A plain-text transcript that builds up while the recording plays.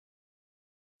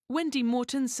Wendy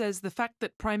Morton says the fact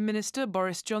that Prime Minister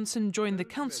Boris Johnson joined the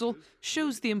Council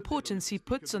shows the importance he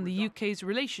puts on the UK's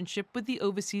relationship with the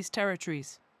overseas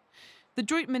territories. The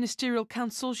Joint Ministerial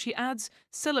Council, she adds,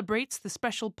 celebrates the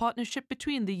special partnership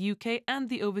between the UK and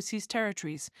the overseas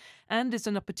territories and is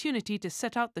an opportunity to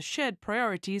set out the shared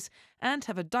priorities and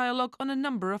have a dialogue on a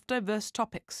number of diverse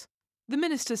topics. The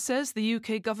Minister says the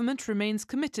UK government remains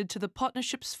committed to the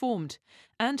partnerships formed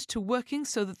and to working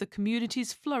so that the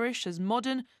communities flourish as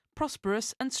modern,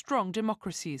 prosperous and strong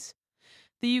democracies.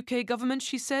 The UK government,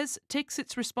 she says, takes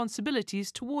its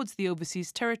responsibilities towards the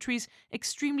overseas territories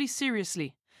extremely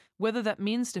seriously, whether that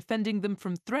means defending them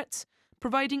from threats,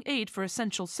 providing aid for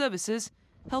essential services,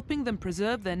 helping them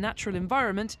preserve their natural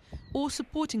environment, or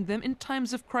supporting them in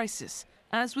times of crisis,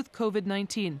 as with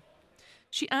COVID-19.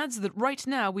 She adds that right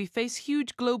now we face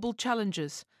huge global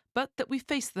challenges, but that we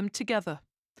face them together.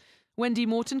 Wendy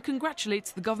Morton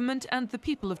congratulates the government and the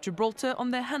people of Gibraltar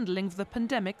on their handling of the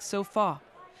pandemic so far.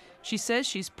 She says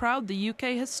she's proud the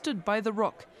UK has stood by the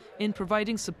rock in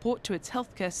providing support to its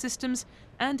healthcare systems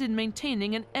and in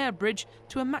maintaining an air bridge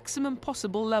to a maximum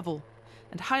possible level,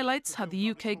 and highlights how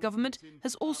the UK government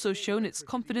has also shown its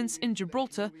confidence in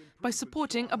Gibraltar by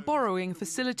supporting a borrowing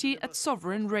facility at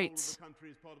sovereign rates.